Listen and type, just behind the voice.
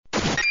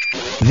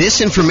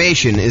This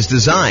information is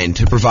designed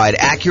to provide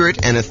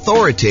accurate and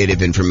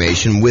authoritative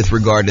information with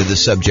regard to the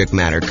subject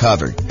matter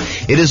covered.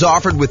 It is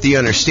offered with the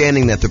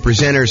understanding that the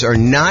presenters are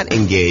not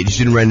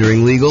engaged in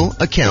rendering legal,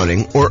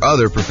 accounting, or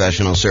other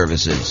professional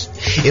services.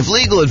 If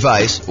legal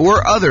advice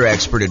or other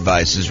expert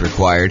advice is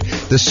required,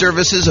 the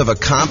services of a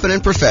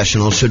competent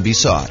professional should be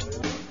sought.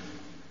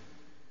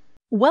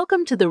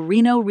 Welcome to the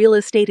Reno Real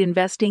Estate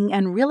Investing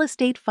and Real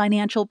Estate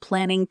Financial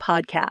Planning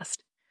Podcast.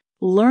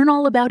 Learn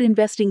all about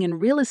investing in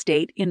real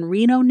estate in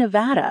Reno,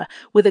 Nevada,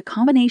 with a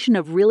combination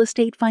of real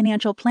estate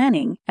financial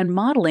planning and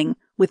modeling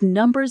with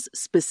numbers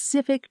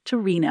specific to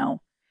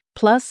Reno,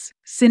 plus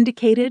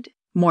syndicated,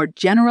 more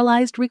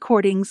generalized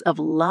recordings of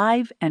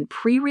live and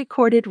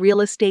pre-recorded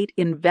real estate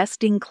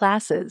investing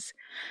classes,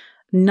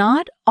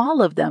 not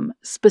all of them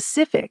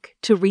specific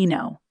to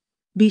Reno.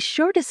 Be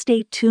sure to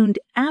stay tuned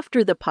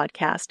after the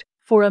podcast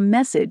for a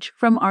message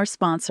from our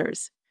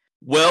sponsors.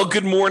 Well,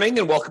 good morning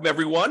and welcome,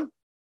 everyone.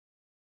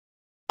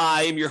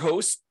 I am your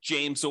host,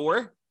 James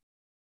Orr,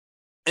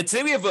 and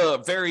today we have a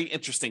very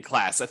interesting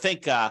class. I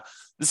think this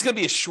is going to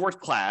be a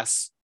short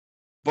class,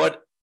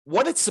 but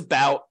what it's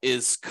about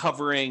is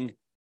covering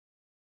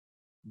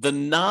the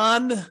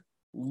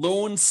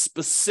non-loan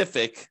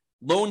specific,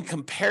 loan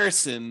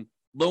comparison,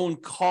 loan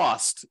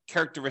cost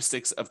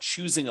characteristics of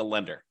choosing a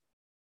lender.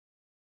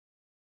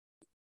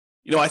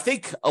 You know, I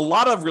think a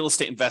lot of real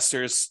estate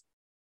investors,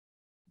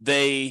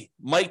 they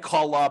might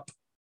call up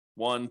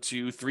 1,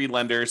 2, 3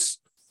 lenders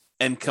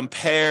and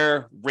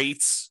compare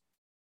rates,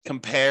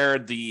 compare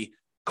the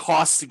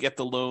cost to get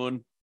the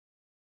loan.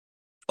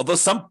 Although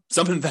some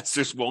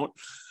investors won't.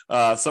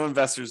 Some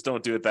investors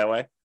don't do it that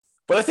way.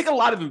 But I think a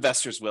lot of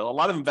investors will. A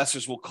lot of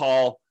investors will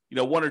call,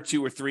 1 or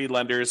 2 or 3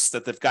 lenders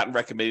that they've gotten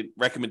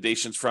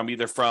recommendations from,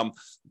 either from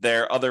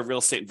their other real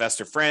estate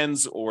investor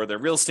friends or their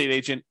real estate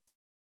agent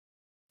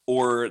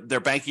or their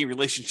banking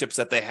relationships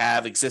that they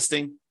have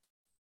existing.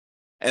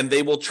 And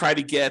they will try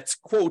to get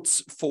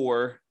quotes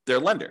for their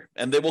lender,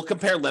 and they will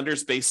compare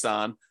lenders based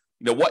on,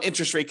 what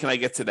interest rate can I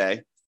get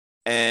today,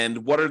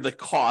 and what are the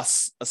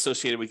costs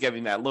associated with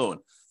getting that loan.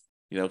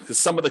 Because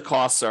some of the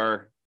costs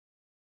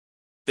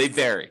they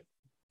vary.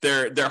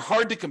 They're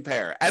hard to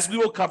compare, as we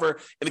will cover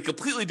in a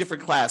completely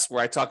different class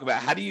where I talk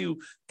about how do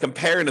you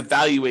compare and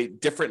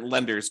evaluate different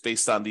lenders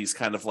based on these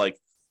kind of like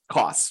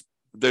costs.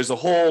 There's a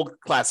whole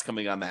class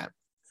coming on that.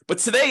 But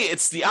today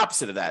it's the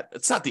opposite of that.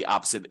 It's not the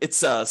opposite.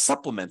 It's a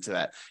supplement to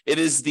that. It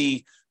is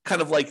the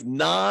kind of like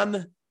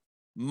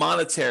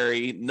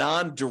non-monetary,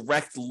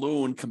 non-direct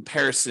loan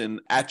comparison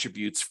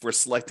attributes for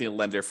selecting a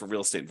lender for real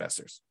estate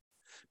investors.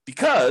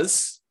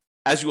 Because,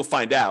 as you will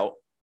find out,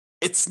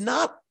 it's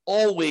not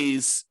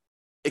always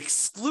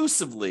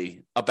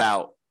exclusively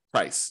about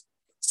price.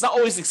 It's not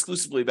always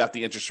exclusively about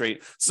the interest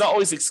rate. It's not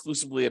always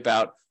exclusively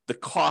about the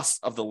cost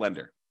of the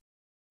lender.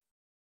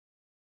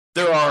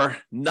 There are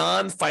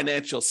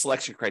non-financial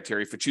selection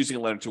criteria for choosing a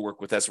lender to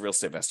work with as a real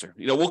estate investor.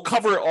 We'll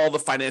cover all the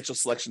financial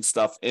selection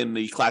stuff in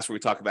the class where we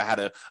talk about how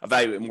to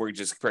evaluate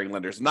mortgages comparing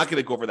lenders. I'm not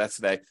going to go over that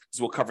today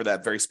because we'll cover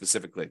that very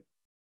specifically.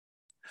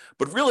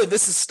 But really,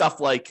 this is stuff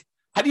like,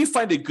 how do you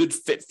find a good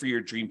fit for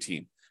your dream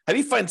team? How do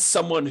you find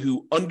someone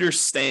who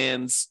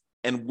understands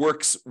and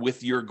works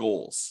with your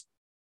goals,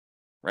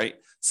 right?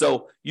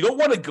 So you don't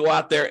want to go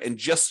out there and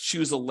just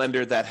choose a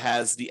lender that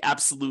has the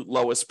absolute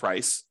lowest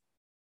price.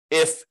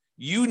 If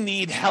you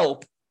need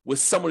help with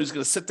someone who's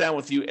going to sit down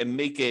with you and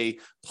make a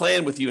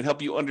plan with you and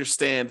help you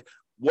understand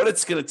what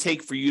it's going to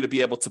take for you to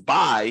be able to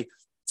buy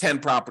 10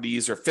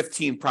 properties or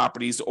 15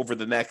 properties over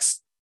the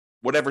next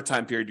whatever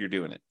time period you're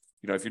doing it.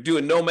 If you're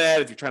doing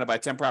Nomad, if you're trying to buy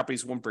 10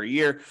 properties, 1 per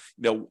year,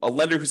 a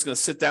lender who's going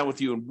to sit down with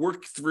you and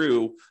work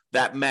through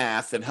that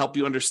math and help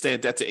you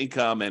understand debt to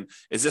income. And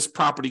is this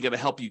property going to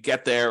help you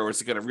get there, or is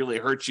it going to really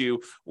hurt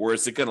you, or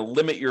is it going to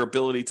limit your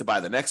ability to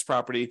buy the next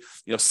property?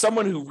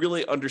 Someone who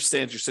really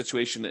understands your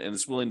situation and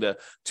is willing to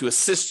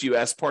assist you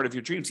as part of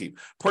your dream team,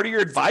 part of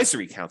your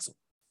advisory council.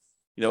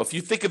 If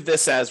you think of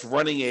this as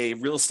running a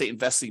real estate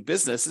investing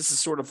business, this is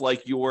sort of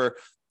like your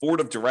board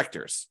of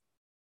directors,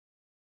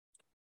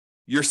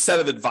 your set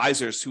of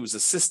advisors who is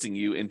assisting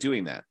you in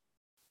doing that.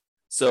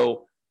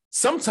 So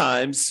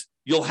sometimes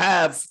you'll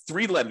have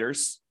 3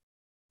 lenders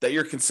that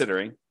you're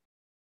considering,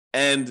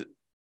 and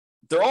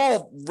they're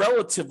all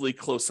relatively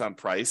close on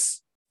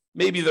price.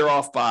 Maybe they're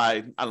off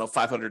by,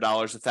 $500,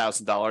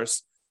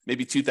 $1,000,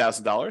 maybe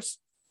 $2,000.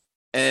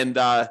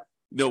 And,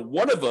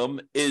 one of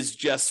them is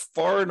just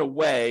far and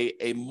away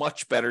a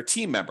much better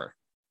team member.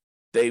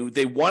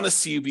 They want to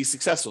see you be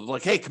successful. They're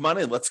like, hey, come on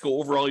in. Let's go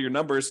over all your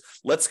numbers.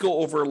 Let's go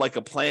over like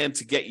a plan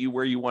to get you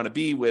where you want to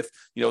be with,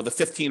 the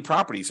 15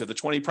 properties or the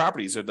 20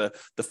 properties or the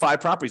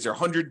 5 properties or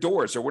 100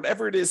 doors or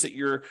whatever it is that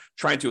you're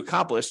trying to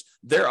accomplish.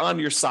 They're on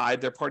your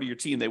side. They're part of your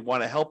team. They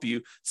want to help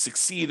you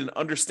succeed and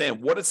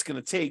understand what it's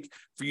going to take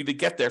for you to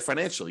get there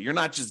financially. You're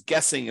not just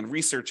guessing and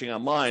researching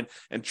online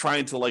and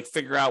trying to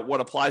figure out what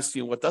applies to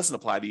you and what doesn't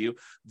apply to you.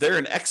 They're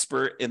an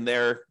expert in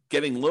their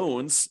getting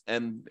loans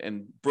and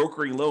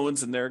brokering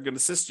loans, and they're going to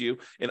assist you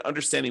in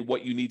understanding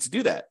what you need to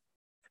do that.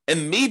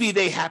 And maybe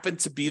they happen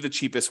to be the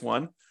cheapest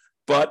one,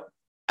 but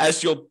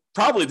as you'll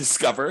probably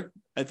discover,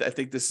 I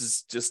think this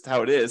is just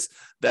how it is,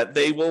 that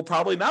they will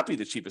probably not be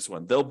the cheapest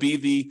one. They'll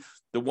be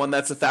the one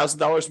that's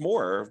 $1,000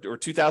 more or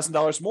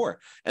 $2,000 more.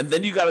 And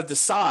then you got to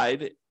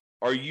decide,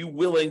 are you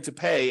willing to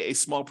pay a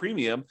small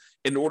premium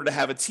in order to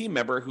have a team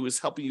member who is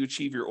helping you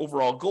achieve your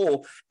overall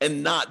goal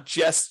and not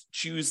just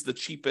choose the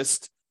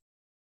cheapest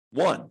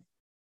one?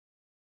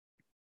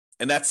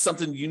 And that's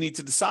something you need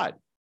to decide.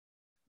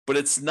 But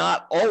it's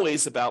not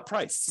always about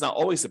price. It's not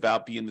always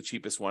about being the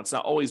cheapest one. It's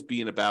not always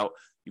being about,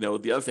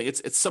 the other thing.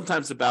 It's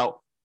sometimes about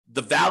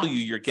the value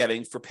you're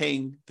getting for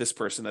paying this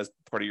person as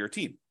part of your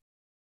team.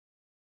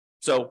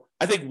 So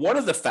I think one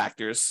of the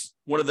factors,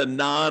 one of the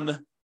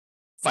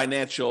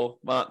non-financial,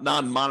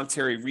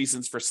 non-monetary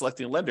reasons for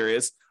selecting a lender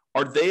is,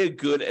 are they a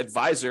good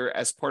advisor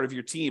as part of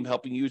your team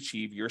helping you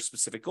achieve your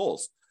specific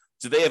goals?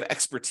 Do they have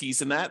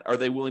expertise in that? Are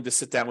they willing to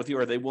sit down with you?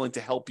 Are they willing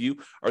to help you?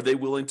 Are they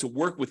willing to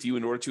work with you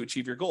in order to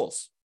achieve your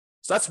goals?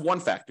 So that's one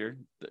factor.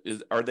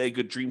 Are they a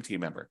good dream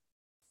team member?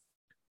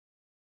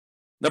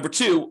 Number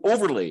two,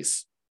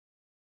 overlays.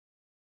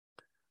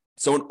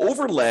 So an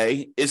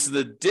overlay is an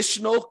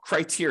additional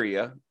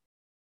criteria,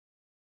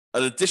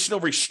 an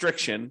additional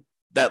restriction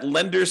that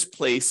lenders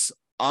place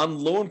on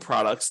loan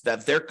products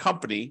that their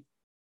company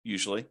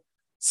usually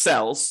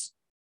sells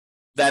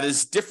that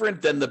is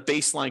different than the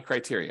baseline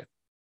criteria.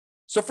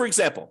 So for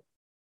example,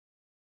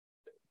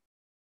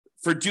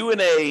 for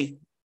doing a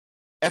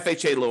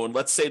FHA loan,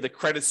 let's say the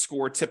credit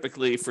score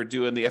typically for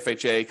doing the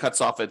FHA cuts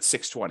off at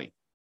 620.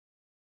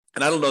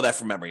 And I don't know that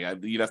from memory.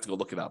 You'd have to go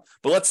look it up.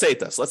 But let's say it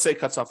does. Let's say it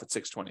cuts off at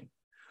 620.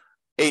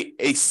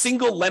 A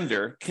single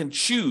lender can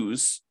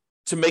choose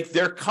to make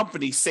their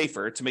company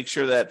safer, to make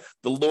sure that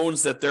the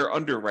loans that they're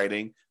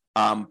underwriting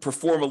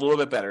perform a little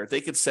bit better.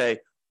 They could say,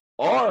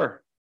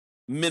 our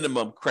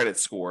minimum credit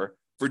score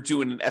for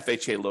doing an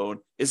FHA loan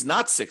is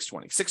not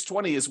 620.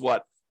 620 is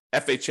what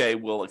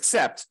FHA will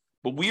accept,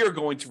 but we are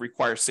going to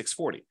require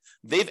 640.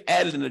 They've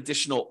added an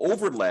additional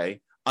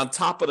overlay on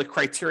top of the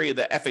criteria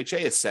that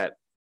FHA has set,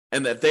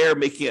 and that they're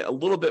making it a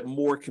little bit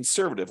more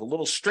conservative, a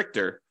little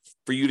stricter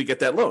for you to get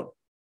that loan.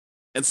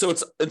 And so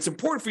it's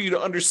important for you to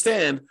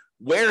understand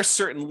where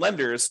certain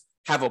lenders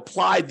have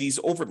applied these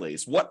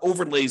overlays, what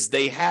overlays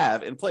they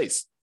have in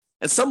place.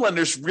 And some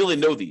lenders really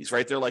know these,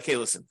 right? They're like, hey,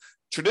 listen,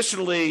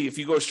 traditionally, if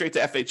you go straight to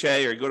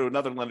FHA or you go to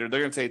another lender,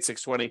 they're going to say it's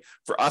 620.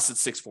 For us, it's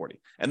 640.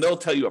 And they'll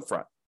tell you up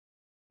front.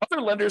 Other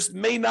lenders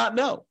may not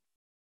know.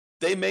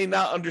 They may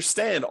not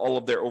understand all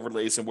of their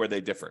overlays and where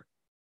they differ,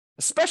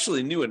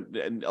 especially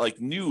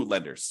new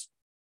lenders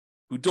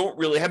who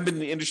haven't been in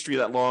the industry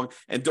that long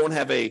and don't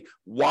have a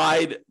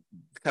wide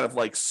kind of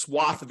like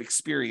swath of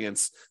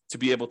experience to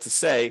be able to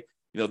say,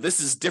 this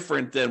is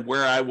different than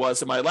where I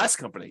was in my last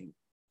company.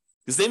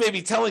 Because they may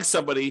be telling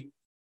somebody,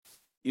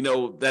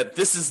 that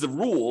this is the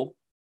rule,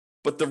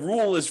 but the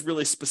rule is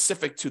really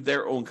specific to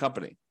their own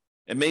company.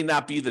 It may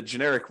not be the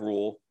generic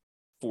rule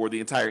for the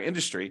entire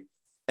industry,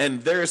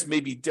 and theirs may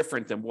be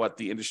different than what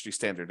the industry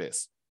standard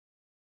is.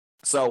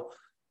 So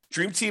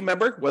dream team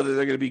member, whether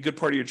they're going to be a good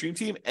part of your dream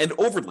team, and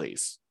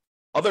overlays.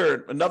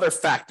 Another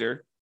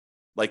factor,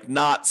 like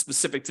not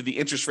specific to the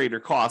interest rate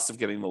or cost of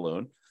getting the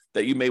loan,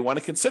 that you may want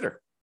to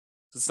consider.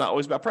 It's not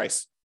always about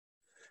price.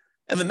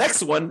 And the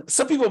next one,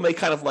 some people may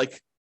kind of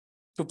like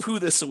poo-poo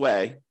this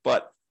away,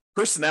 but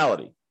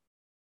personality.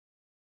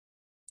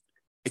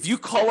 If you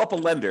call up a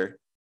lender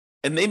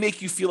and they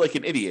make you feel like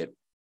an idiot,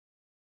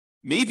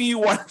 maybe you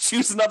want to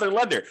choose another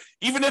lender,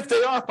 even if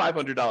they are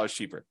 $500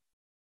 cheaper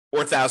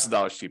or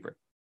 $1,000 cheaper.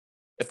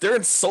 If they're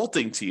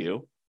insulting to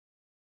you,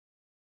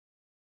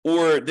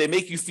 or they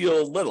make you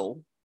feel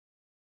little,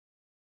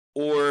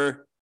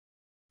 or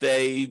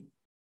they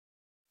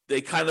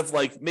kind of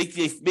like make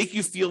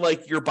you feel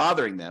like you're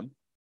bothering them,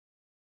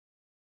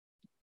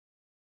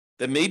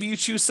 then maybe you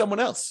choose someone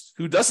else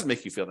who doesn't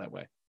make you feel that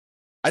way.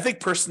 I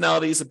think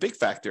personality is a big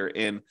factor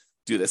in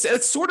do this. And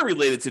it's sort of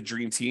related to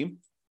Dream Team,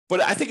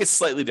 but I think it's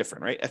slightly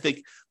different, right? I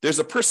think there's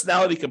a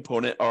personality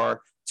component,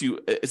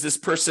 is this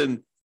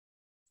going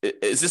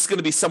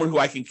to be someone who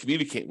I can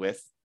communicate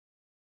with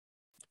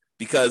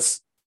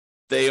because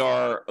they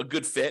are a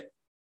good fit,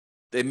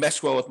 they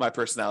mesh well with my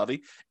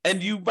personality,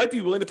 and you might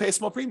be willing to pay a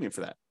small premium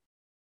for that.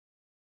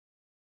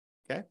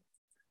 Okay?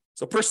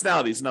 So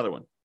personality is another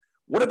one.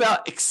 What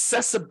about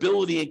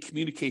accessibility and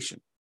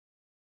communication?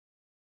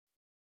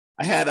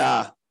 I had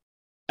a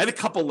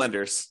couple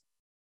lenders.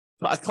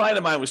 A client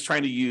of mine was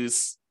trying to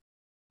use,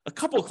 a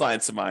couple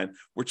clients of mine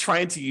were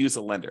trying to use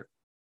a lender.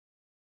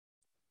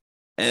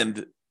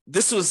 And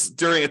this was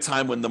during a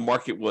time when the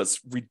market was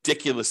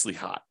ridiculously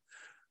hot.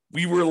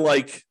 We were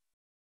like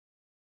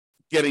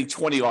getting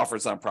 20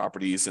 offers on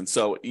properties. And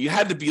so you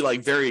had to be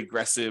like very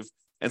aggressive.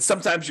 And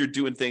sometimes you're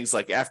doing things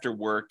like after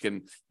work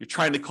and you're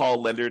trying to call a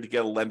lender to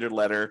get a lender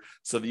letter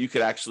so that you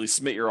could actually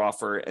submit your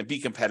offer and be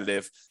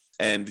competitive.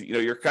 And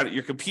you're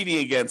competing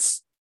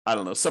against, I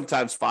don't know,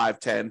 sometimes 5,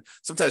 10,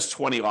 sometimes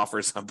 20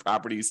 offers on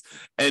properties.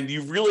 And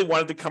you really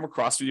wanted to come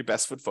across with your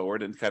best foot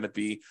forward and kind of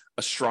be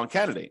a strong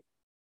candidate.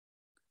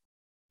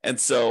 And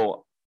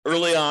so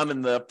early on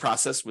in the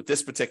process with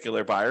this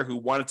particular buyer who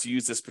wanted to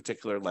use this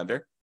particular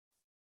lender,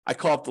 I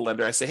call up the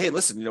lender. I say, hey,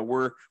 listen,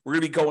 we're going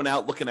to be going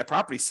out looking at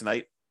properties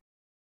tonight.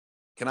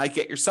 Can I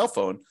get your cell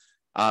phone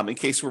in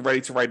case we're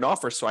ready to write an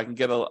offer so I can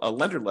get a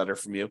lender letter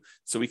from you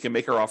so we can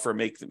make our offer,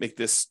 make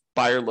this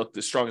buyer look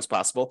as strong as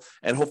possible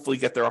and hopefully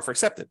get their offer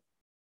accepted?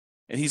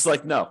 And he's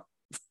like, no,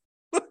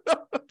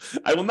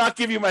 I will not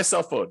give you my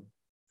cell phone.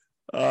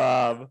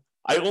 I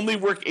only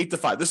work 8 to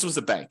 5. This was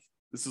a bank.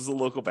 This was a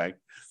local bank,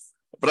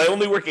 but I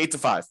only work 8 to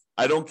 5.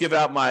 I don't give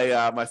out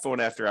my phone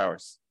after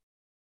hours.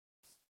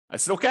 I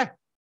said, okay.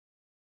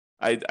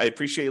 I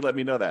appreciate you letting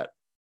me know that.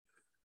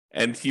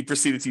 And he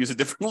proceeded to use a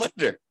different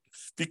lender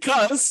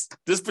because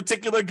this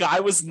particular guy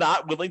was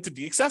not willing to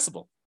be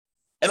accessible.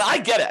 And I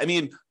get it. I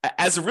mean,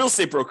 as a real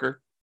estate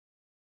broker,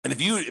 and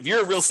if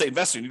you're a real estate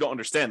investor and you don't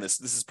understand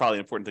this is probably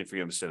an important thing for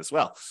you to understand as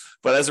well.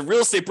 But as a real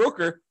estate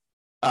broker,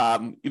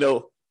 I'll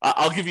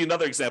give you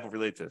another example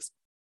related to this.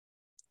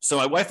 So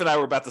my wife and I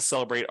were about to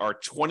celebrate our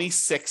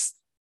 26th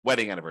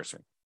wedding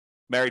anniversary,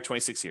 married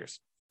 26 years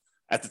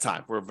at the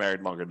time. We're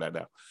married longer than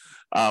that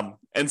now.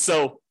 And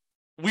so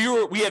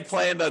we had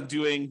planned on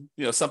doing,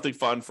 something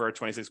fun for our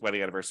 26th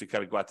wedding anniversary,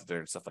 kind of go out to dinner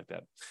and stuff like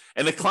that.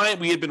 And the client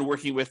we had been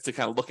working with to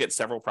kind of look at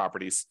several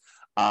properties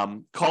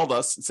called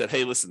us and said,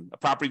 hey, listen, a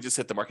property just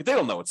hit the market. They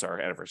don't know it's our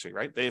anniversary,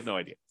 right? They have no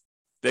idea.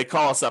 They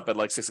call us up at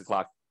like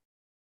 6:00.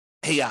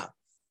 Hey,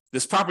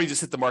 this property just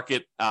hit the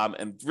market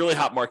and really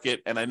hot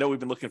market. And I know we've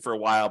been looking for a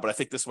while, but I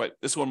think this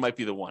one might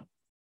be the one.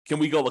 Can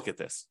we go look at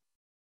this?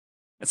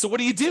 And so what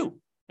do you do?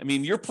 I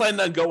mean, you're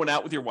planning on going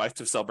out with your wife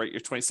to celebrate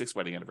your 26th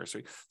wedding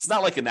anniversary. It's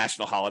not like a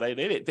national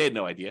holiday. They had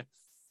no idea.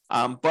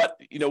 But,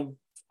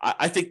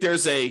 I think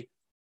there's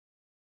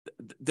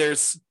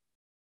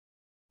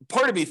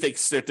part of me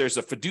thinks that there's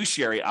a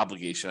fiduciary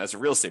obligation as a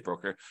real estate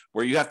broker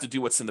where you have to do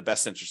what's in the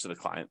best interest of the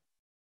client.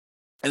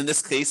 And in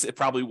this case, it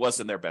probably was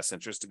in their best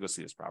interest to go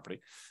see this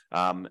property.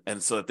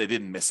 And so that they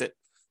didn't miss it.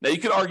 Now, you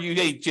could argue,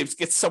 hey, James,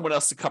 get someone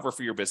else to cover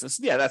for your business.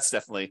 Yeah, that's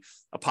definitely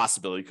a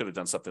possibility. You could have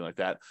done something like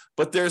that.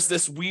 But there's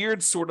this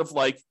weird sort of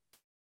like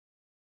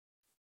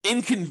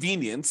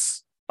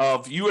inconvenience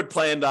of you had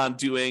planned on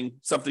doing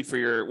something for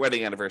your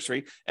wedding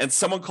anniversary, and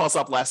someone calls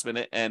up last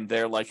minute and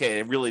they're like, hey,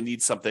 I really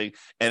need something,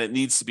 and it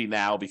needs to be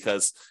now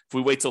because if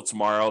we wait till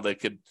tomorrow, they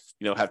could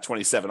have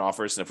 27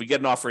 offers. And if we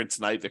get an offer in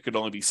tonight, there could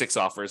only be 6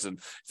 offers. And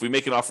if we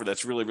make an offer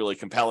that's really, really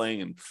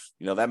compelling and,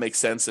 that makes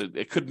sense,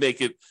 it could make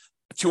it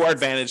to our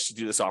advantage to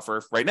do this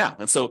offer right now.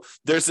 And so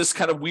there's this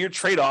kind of weird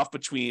trade-off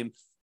between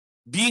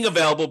being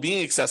available,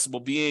 being accessible,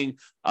 being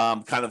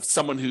kind of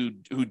someone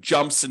who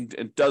jumps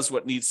and does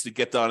what needs to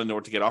get done in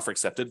order to get offer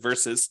accepted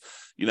versus,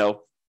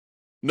 nope,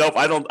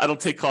 I don't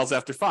take calls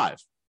after 5.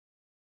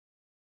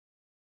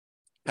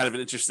 Kind of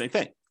an interesting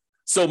thing.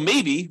 So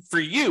maybe for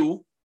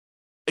you,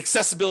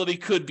 accessibility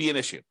could be an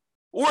issue,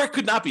 or it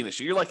could not be an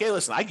issue. You're like, hey,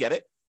 listen, I get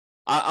it.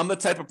 I'm the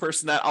type of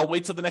person that I'll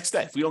wait till the next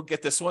day. If we don't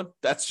get this one,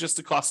 that's just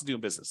the cost of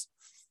doing business.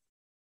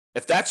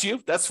 If that's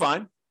you, that's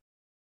fine.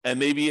 And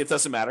maybe it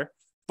doesn't matter.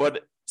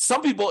 But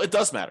some people, it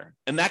does matter.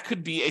 And that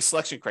could be a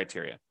selection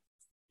criteria.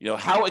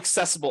 How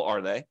accessible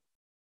are they?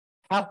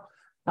 How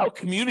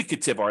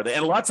communicative are they?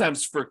 And a lot of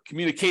times for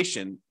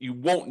communication, you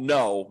won't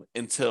know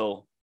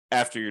until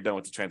after you're done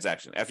with the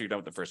transaction, after you're done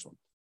with the first one.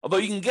 Although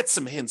you can get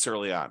some hints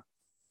early on.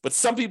 But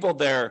some people,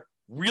 they're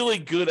really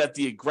good at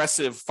the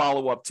aggressive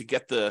follow-up to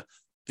get the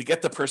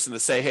person to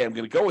say, hey, I'm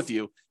going to go with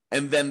you.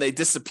 And then they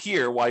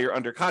disappear while you're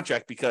under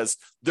contract because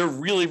they're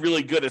really,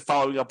 really good at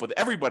following up with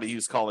everybody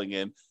who's calling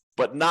in,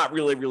 but not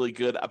really, really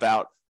good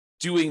about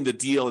doing the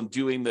deal and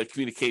doing the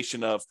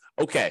communication of,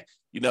 okay,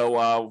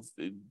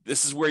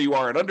 this is where you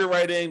are in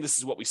underwriting. This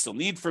is what we still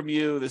need from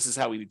you. This is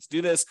how we need to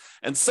do this.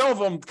 And some of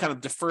them kind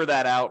of refer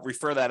that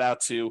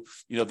out to,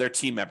 their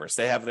team members.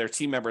 They have their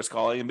team members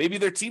calling, and maybe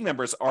their team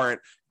members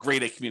aren't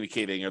great at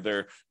communicating, or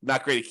they're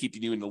not great at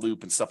keeping you in the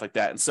loop and stuff like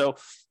that. And so,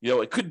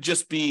 it could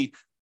just be,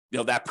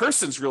 that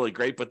person's really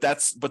great, but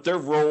their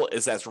role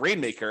is as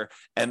rainmaker,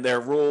 and their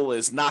role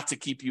is not to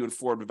keep you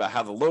informed about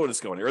how the loan is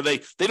going, or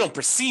they don't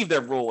perceive their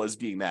role as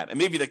being that. And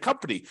maybe the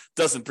company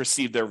doesn't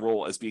perceive their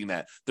role as being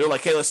that. They're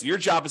like, hey, listen, your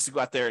job is to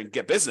go out there and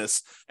get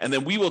business, and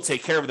then we will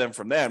take care of them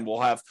from then. We'll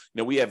have,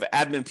 we have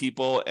admin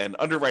people and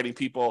underwriting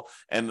people,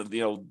 and,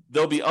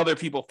 there'll be other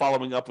people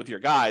following up with your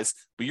guys,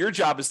 but your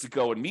job is to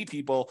go and meet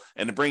people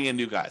and to bring in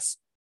new guys.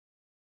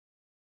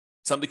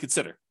 Something to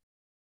consider.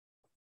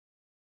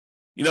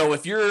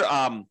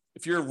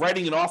 If you're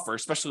writing an offer,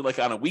 especially like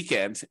on a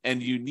weekend,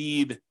 and you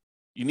need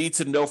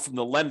to know from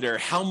the lender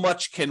how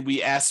much can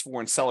we ask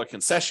for in seller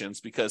concessions,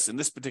 because in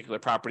this particular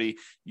property,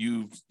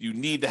 you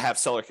need to have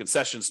seller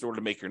concessions in order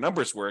to make your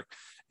numbers work,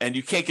 and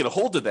you can't get a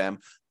hold of them,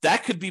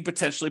 that could be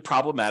potentially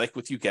problematic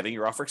with you getting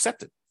your offer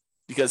accepted,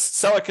 because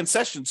seller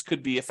concessions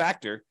could be a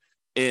factor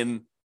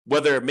in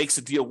whether it makes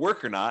a deal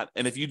work or not.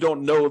 And if you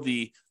don't know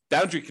the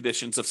boundary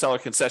conditions of seller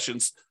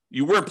concessions,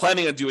 you weren't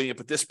planning on doing it,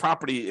 but this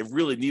property, it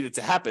really needed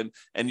to happen,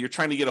 and you're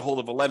trying to get a hold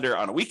of a lender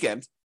on a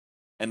weekend,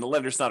 and the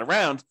lender's not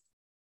around,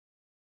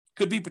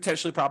 could be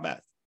potentially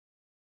problematic.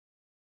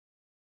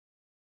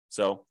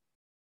 So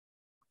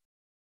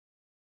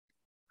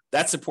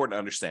That's important to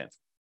understand.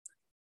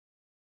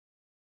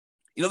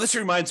 This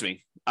reminds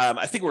me,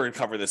 I think we're going to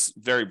cover this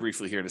very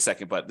briefly here in a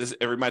second, but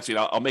it reminds me,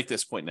 I'll make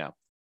this point now.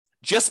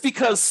 Just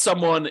because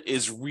someone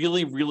is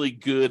really, really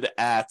good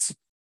at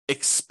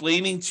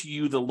explaining to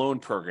you the loan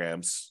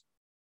programs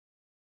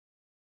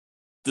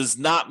does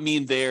not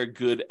mean they're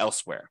good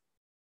elsewhere.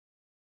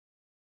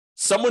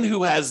 Someone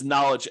who has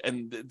knowledge,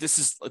 and this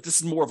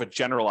is more of a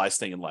generalized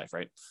thing in life,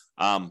 right?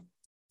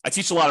 I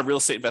teach a lot of real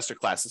estate investor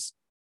classes.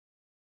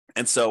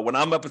 And so when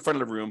I'm up in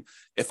front of the room,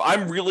 if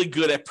I'm really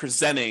good at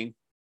presenting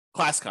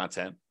class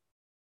content,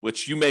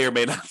 which you may or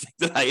may not think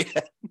that I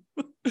am,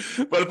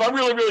 but if I'm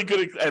really, really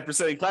good at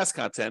presenting class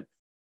content,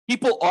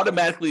 people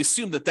automatically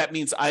assume that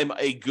means I'm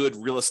a good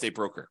real estate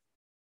broker,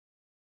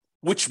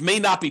 which may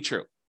not be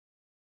true.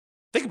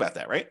 Think about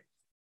that, right?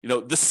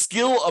 The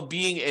skill of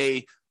being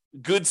a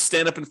good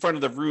stand up in front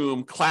of the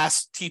room,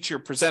 class teacher,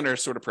 presenter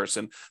sort of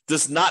person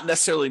does not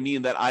necessarily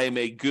mean that I am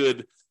a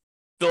good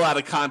fill out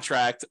a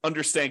contract,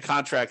 understand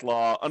contract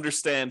law,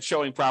 understand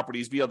showing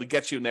properties, be able to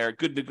get you in there,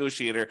 good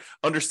negotiator,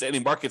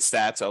 understanding market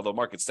stats, although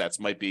market stats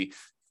might be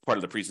part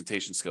of the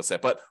presentation skill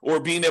set,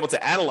 or being able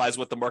to analyze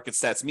what the market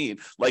stats mean.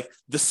 Like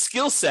the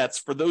skill sets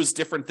for those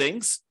different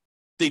things,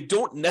 they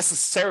don't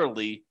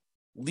necessarily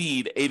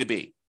lead A to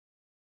B.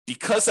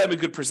 Because I'm a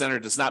good presenter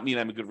does not mean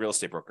I'm a good real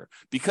estate broker.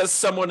 Because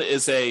someone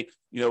is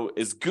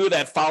is good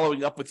at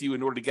following up with you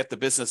in order to get the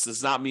business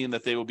does not mean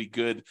that they will be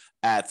good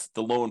at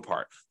the loan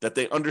part, that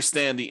they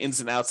understand the ins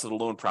and outs of the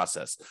loan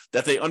process,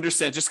 that they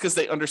understand, just because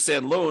they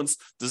understand loans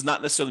does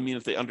not necessarily mean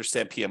that they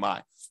understand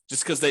PMI.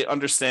 Just because they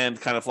understand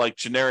kind of like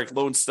generic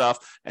loan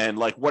stuff and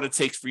like what it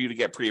takes for you to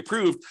get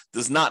pre-approved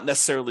does not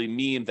necessarily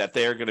mean that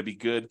they're going to be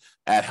good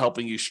at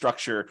helping you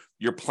structure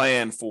your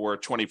plan for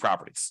 20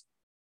 properties.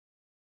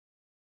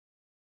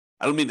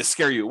 I don't mean to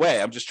scare you away.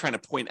 I'm just trying to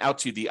point out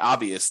to you the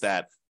obvious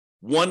that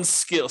one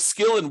skill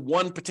in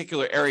one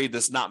particular area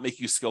does not make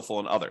you skillful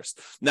in others.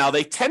 Now,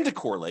 they tend to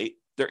correlate.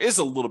 There is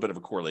a little bit of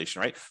a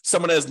correlation, right?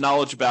 Someone has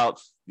knowledge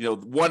about,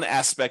 one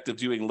aspect of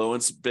doing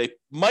loans, they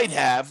might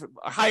have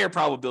a higher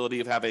probability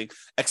of having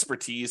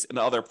expertise in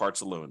other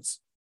parts of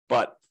loans.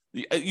 But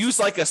use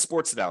like a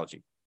sports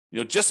analogy.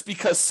 Just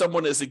because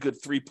someone is a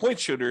good 3-point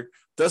shooter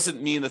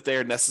doesn't mean that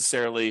they're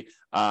necessarily,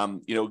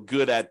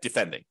 good at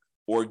defending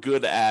or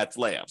good at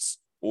layups,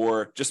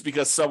 or just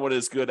because someone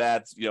is good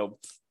at,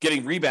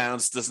 getting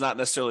rebounds does not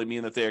necessarily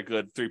mean that they're a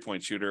good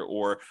 3-point shooter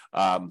or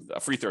a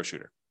free throw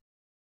shooter,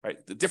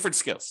 right? The different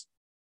skills.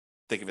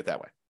 Think of it that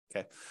way.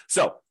 Okay.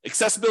 So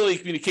accessibility,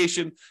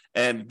 communication,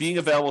 and being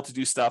available to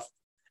do stuff.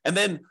 And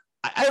then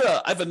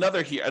I have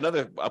another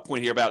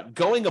point here about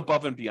going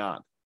above and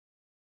beyond.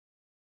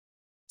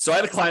 So I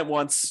had a client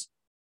once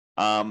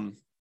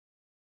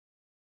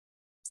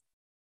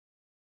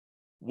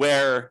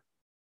where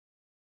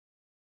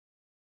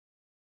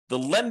the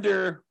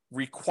lender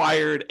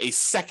required a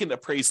second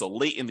appraisal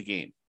late in the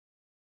game.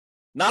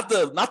 Not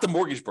the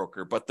mortgage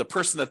broker, but the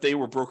person that they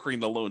were brokering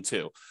the loan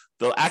to,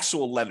 the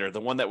actual lender, the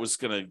one that was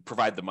going to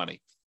provide the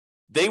money.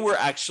 They were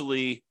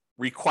actually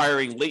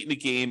requiring late in the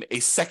game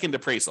a second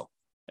appraisal.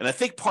 And I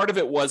think part of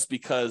it was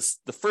because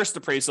the first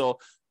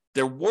appraisal,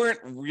 there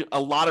weren't a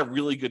lot of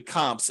really good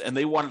comps, and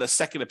they wanted a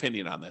second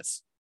opinion on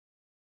this.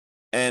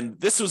 And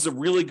this was a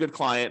really good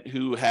client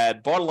who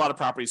had bought a lot of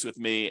properties with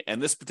me, and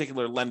this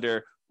particular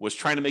lender was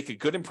trying to make a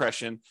good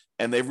impression,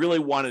 and they really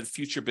wanted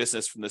future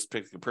business from this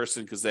particular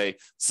person because they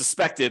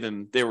suspected,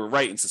 and they were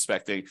right in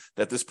suspecting,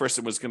 that this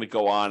person was going to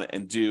go on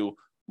and do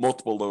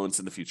multiple loans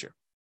in the future.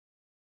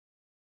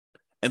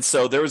 And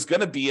so there was going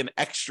to be an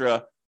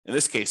extra, in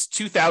this case,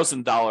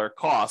 $2,000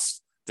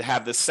 cost to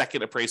have this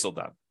second appraisal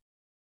done.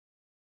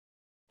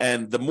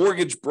 And the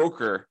mortgage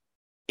broker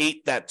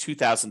ate that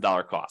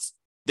 $2,000 cost.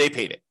 They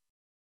paid it.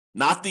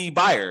 Not the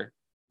buyer,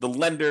 the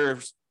lender,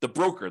 the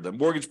broker, the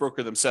mortgage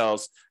broker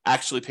themselves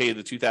actually paid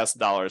the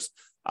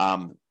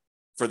 $2,000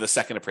 for the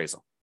second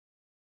appraisal.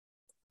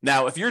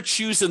 Now, if you're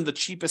choosing the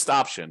cheapest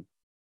option,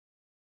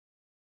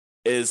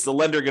 is the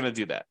lender going to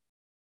do that?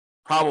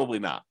 Probably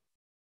not.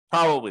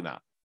 Probably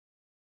not.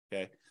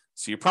 Okay.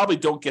 So you probably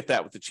don't get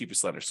that with the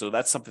cheapest lender. So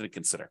that's something to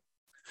consider.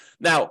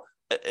 Now,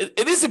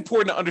 it is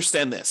important to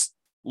understand this.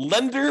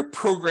 Lender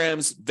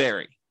programs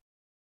vary.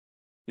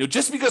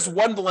 Just because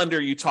one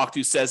lender you talk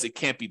to says it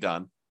can't be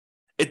done,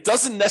 it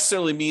doesn't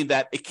necessarily mean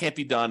that it can't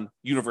be done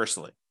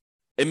universally.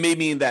 It may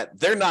mean that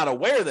they're not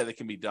aware that it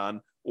can be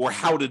done or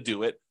how to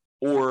do it,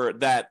 or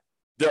that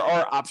there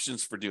are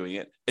options for doing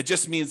it. It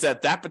just means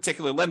that that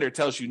particular lender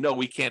tells you, no,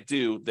 we can't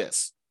do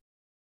this.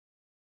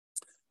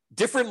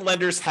 Different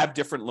lenders have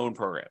different loan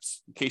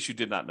programs, in case you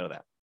did not know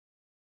that.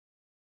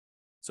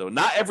 So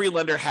not every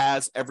lender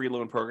has every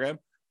loan program.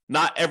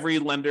 Not every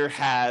lender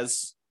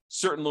has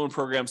certain loan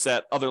programs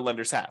that other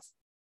lenders have.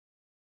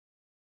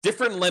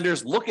 Different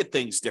lenders look at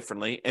things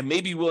differently and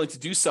may be willing to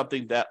do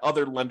something that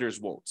other lenders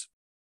won't.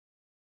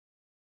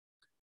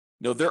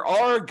 There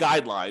are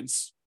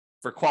guidelines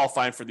for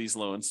qualifying for these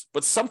loans,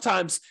 but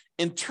sometimes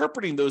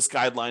interpreting those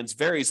guidelines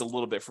varies a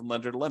little bit from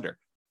lender to lender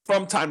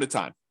from time to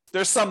time.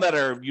 There's some that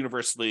are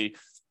universally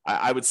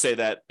I would say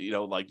that,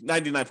 like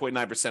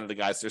 99.9% of the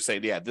guys, they're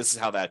saying, yeah, this is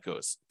how that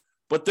goes.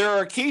 But there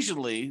are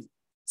occasionally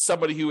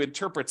somebody who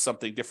interprets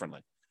something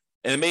differently.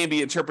 And it may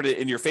be interpreted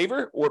in your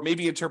favor, or it may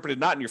be interpreted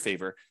not in your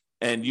favor.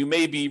 And you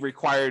may be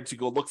required to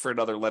go look for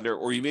another lender,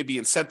 or you may be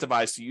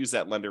incentivized to use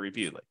that lender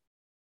repeatedly.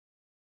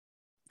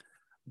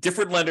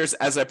 Different lenders,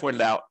 as I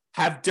pointed out,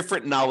 have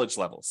different knowledge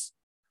levels.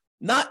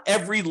 Not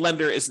every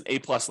lender is an A+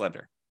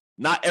 lender.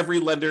 Not every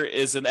lender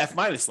is an F-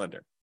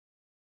 lender.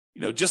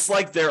 Just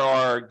like there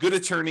are good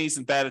attorneys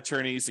and bad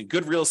attorneys, and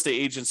good real estate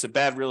agents and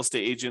bad real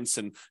estate agents,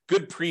 and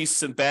good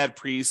priests and bad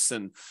priests,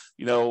 and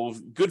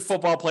good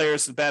football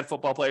players and bad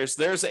football players,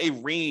 there's a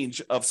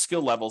range of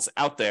skill levels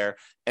out there,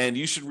 and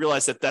you should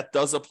realize that that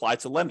does apply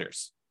to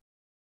lenders.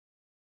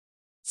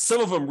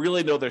 Some of them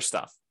really know their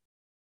stuff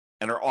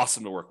and are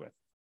awesome to work with.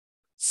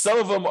 Some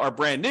of them are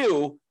brand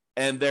new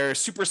and they're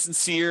super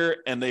sincere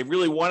and they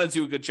really want to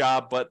do a good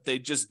job, but they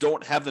just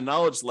don't have the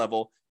knowledge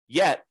level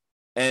yet.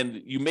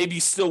 And you may be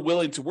still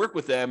willing to work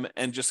with them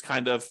and just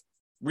kind of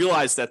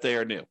realize that they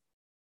are new.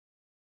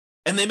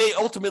 And they may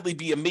ultimately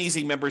be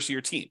amazing members of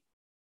your team.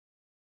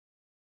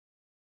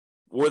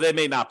 Or they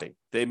may not be.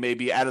 They may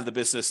be out of the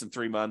business in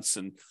 3 months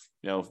and,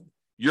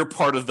 you're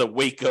part of the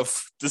wake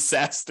of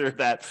disaster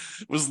that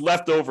was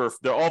left over,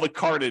 all the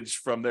carnage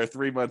from their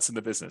 3 months in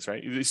the business,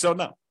 right? You just don't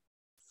know.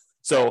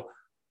 So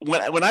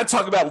when I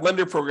talk about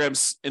lender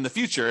programs in the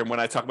future, and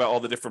when I talk about all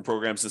the different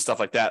programs and stuff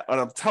like that, what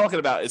I'm talking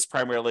about is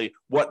primarily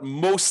what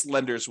most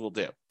lenders will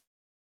do.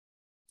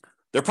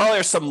 There probably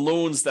are some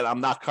loans that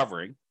I'm not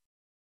covering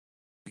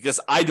because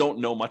I don't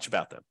know much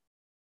about them.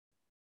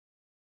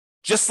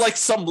 Just like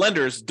some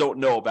lenders don't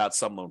know about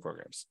some loan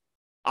programs.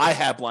 I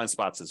have blind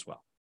spots as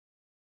well.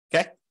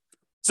 Okay?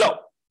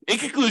 So, in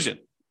conclusion,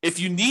 if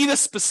you need a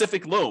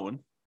specific loan,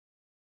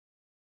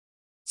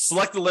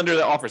 select the lender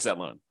that offers that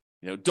loan.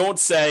 Don't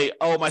say,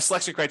 oh, my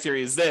selection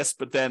criteria is this,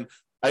 but then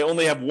I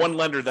only have one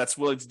lender that's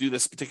willing to do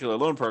this particular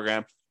loan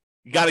program.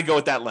 You got to go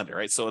with that lender,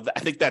 right? So I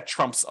think that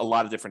trumps a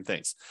lot of different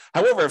things.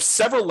 However, if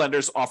several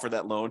lenders offer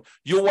that loan,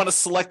 you'll want to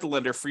select the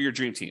lender for your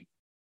dream team.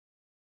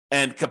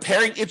 And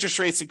comparing interest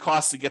rates and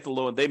costs to get the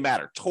loan, they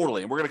matter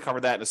totally. And we're going to cover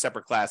that in a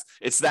separate class.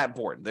 It's that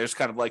important. There's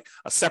kind of like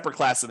a separate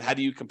class of how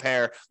do you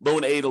compare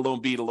loan A to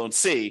loan B to loan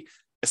C,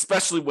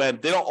 especially when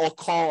they don't all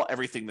call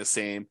everything the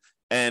same.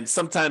 And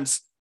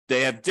sometimes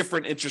they have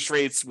different interest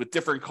rates with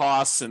different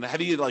costs. And how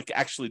do you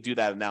actually do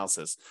that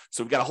analysis?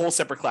 So we've got a whole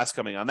separate class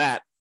coming on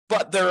that.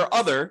 But there are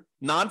other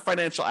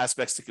non-financial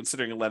aspects to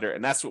considering a lender,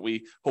 and that's what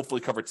we hopefully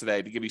covered today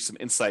to give you some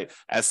insight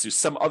as to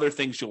some other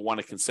things you'll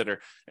want to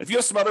consider. And if you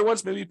have some other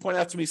ones, maybe point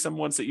out to me some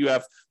ones that you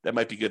have that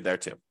might be good there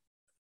too.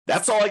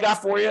 That's all I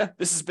got for you.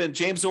 This has been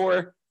James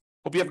Orr.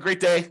 Hope you have a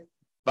great day.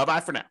 Bye-bye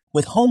for now.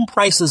 With home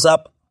prices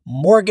up,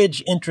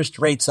 mortgage interest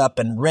rates up,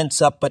 and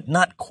rents up, but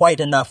not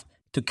quite enough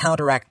to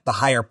counteract the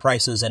higher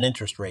prices and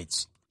interest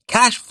rates,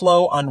 cash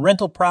flow on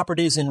rental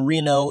properties in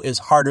Reno is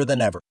harder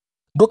than ever.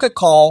 Book a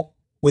call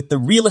with the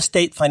Real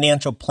Estate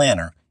Financial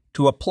Planner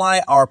to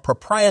apply our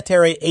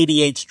proprietary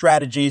 88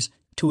 strategies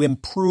to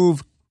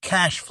improve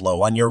cash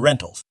flow on your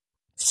rentals.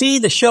 See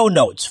the show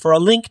notes for a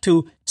link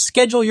to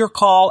schedule your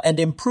call and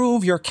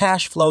improve your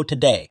cash flow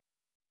today.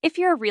 If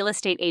you're a real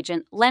estate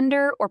agent,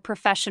 lender, or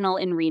professional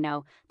in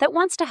Reno that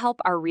wants to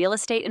help our real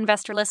estate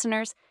investor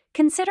listeners,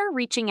 consider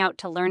reaching out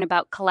to learn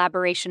about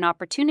collaboration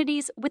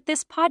opportunities with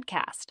this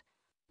podcast.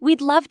 We'd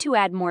love to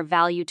add more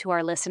value to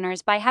our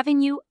listeners by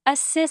having you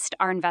assist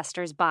our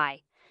investors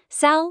buy,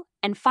 sell,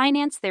 and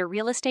finance their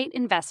real estate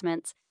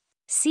investments.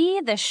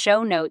 See the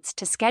show notes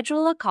to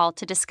schedule a call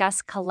to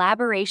discuss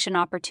collaboration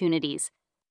opportunities.